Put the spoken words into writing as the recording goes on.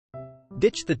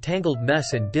Ditch the tangled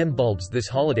mess and dim bulbs this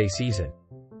holiday season.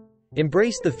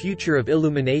 Embrace the future of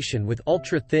illumination with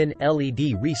ultra-thin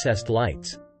LED recessed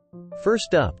lights.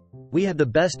 First up, we have the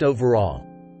best overall.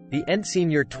 The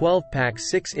Senior 12-pack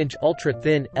 6-inch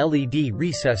ultra-thin LED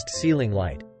recessed ceiling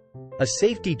light. A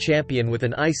safety champion with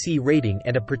an IC rating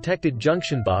and a protected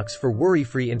junction box for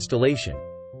worry-free installation.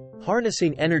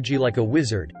 Harnessing energy like a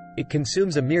wizard, it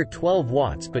consumes a mere 12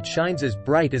 watts but shines as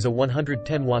bright as a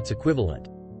 110 watts equivalent.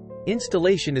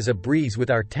 Installation is a breeze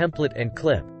with our template and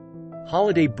clip.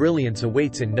 Holiday brilliance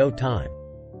awaits in no time.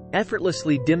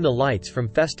 Effortlessly dim the lights from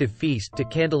festive feast to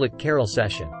candlelit carol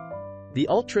session. The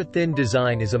ultra-thin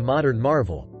design is a modern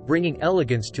marvel, bringing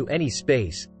elegance to any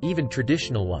space, even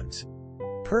traditional ones.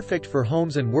 Perfect for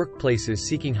homes and workplaces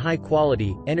seeking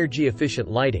high-quality, energy-efficient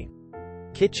lighting.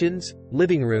 Kitchens,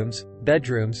 living rooms,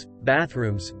 bedrooms,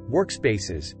 bathrooms,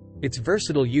 workspaces, its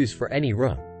versatile use for any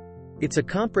room. It's a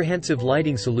comprehensive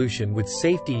lighting solution with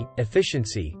safety,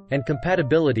 efficiency, and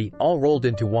compatibility all rolled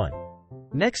into one.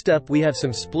 Next up we have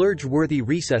some splurge-worthy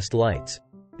recessed lights.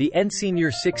 The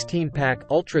Senior 16-pack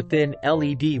ultra-thin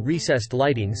LED recessed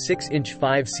lighting 6-inch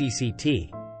 5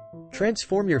 CCT.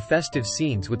 Transform your festive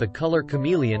scenes with a color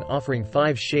chameleon offering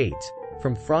 5 shades,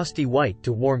 from frosty white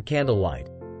to warm candlelight.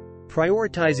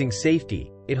 Prioritizing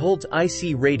safety, it holds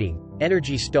IC rating,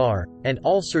 Energy Star, and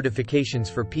all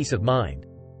certifications for peace of mind.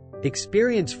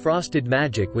 Experience frosted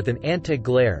magic with an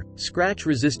anti-glare,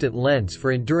 scratch-resistant lens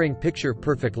for enduring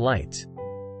picture-perfect lights.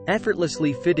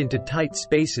 Effortlessly fit into tight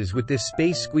spaces with this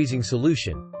space-squeezing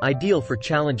solution, ideal for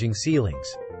challenging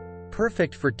ceilings.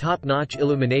 Perfect for top-notch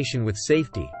illumination with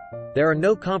safety. There are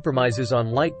no compromises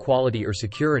on light quality or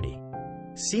security.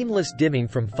 Seamless dimming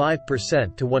from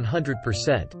 5% to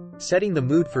 100%, setting the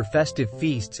mood for festive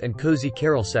feasts and cozy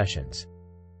carol sessions.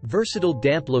 Versatile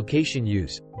damp location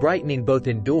use, brightening both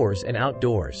indoors and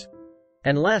outdoors.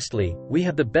 And lastly, we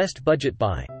have the best budget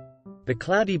buy. The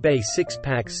Cloudy Bay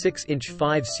 6-pack 6-inch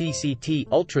 5 CCT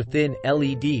ultra-thin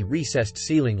LED recessed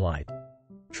ceiling light.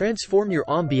 Transform your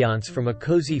ambiance from a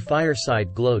cozy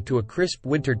fireside glow to a crisp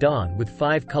winter dawn with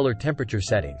 5 color temperature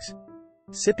settings.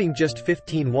 Sipping just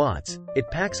 15 watts,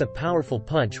 it packs a powerful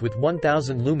punch with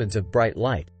 1000 lumens of bright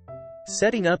light.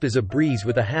 Setting up is a breeze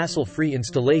with a hassle-free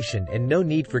installation and no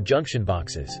need for junction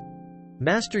boxes.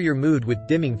 Master your mood with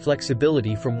dimming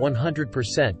flexibility from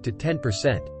 100% to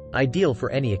 10%, ideal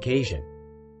for any occasion.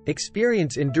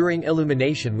 Experience enduring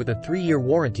illumination with a 3-year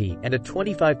warranty and a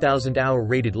 25,000-hour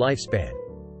rated lifespan.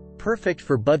 Perfect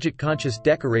for budget-conscious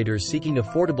decorators seeking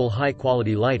affordable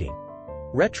high-quality lighting.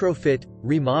 Retrofit,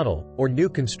 remodel, or new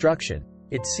construction,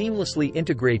 it seamlessly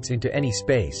integrates into any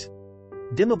space.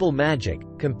 Dimmable magic,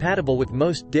 compatible with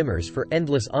most dimmers for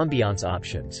endless ambiance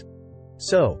options.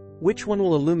 So, which one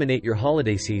will illuminate your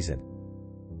holiday season?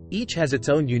 Each has its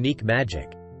own unique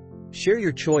magic. Share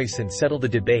your choice and settle the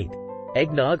debate.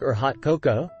 Eggnog or hot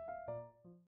cocoa?